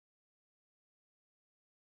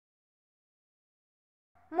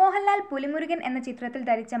മോഹൻലാൽ പുലിമുരുകൻ എന്ന ചിത്രത്തിൽ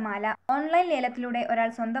ധരിച്ച മാല ഓൺലൈൻ ലേലത്തിലൂടെ ഒരാൾ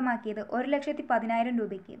സ്വന്തമാക്കിയത് 1,10,000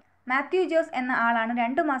 രൂപയ്ക്ക്. മാത്യു ജോസ് എന്ന ആളാണ്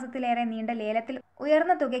 2 മാസത്തിലേറെ നീണ്ട ലേലത്തിൽ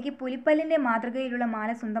ഉയർന്ന തുകയ്ക്ക് പുലിപ്പല്ലിന്റെ മാതൃകയിലുള്ള മാല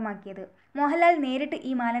സ്വന്തമാക്കിയത്. മോഹൻലാൽ നേരിട്ട്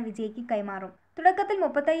ഈ മാല വിജയിക്ക് കൈമാറും. തുടക്കത്തിൽ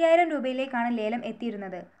 35,000 രൂപയിലേക്കാണ് ലേലം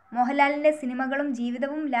എത്തിയിരുന്നത്. മോഹൻലാലിന്റെ സിനിമകളും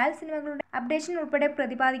ജീവിതവും ലാൽ സിനിമകളുടെ അപ്ഡേഷൻ ഉൾപ്പെടെ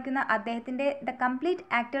പ്രതിപാദിക്കുന്ന അദ്ദേഹത്തിന്റെ ദ കംപ്ലീറ്റ്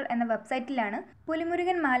ആക്ടർ എന്ന വെബ്സൈറ്റിലാണ്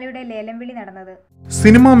പുലിമുരുകൻ മാലയുടെ ലേലം വിളി നടന്നത്.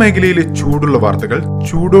 സിനിമാ മേഖലയിലെ ചൂടുള്ള വാർത്തകൾ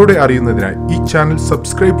ചൂടോടെ അറിയുന്നതിനായി ഈ ചാനൽ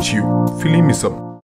സബ്സ്ക്രൈബ് ചെയ്യൂ. ഫിലിമിസം.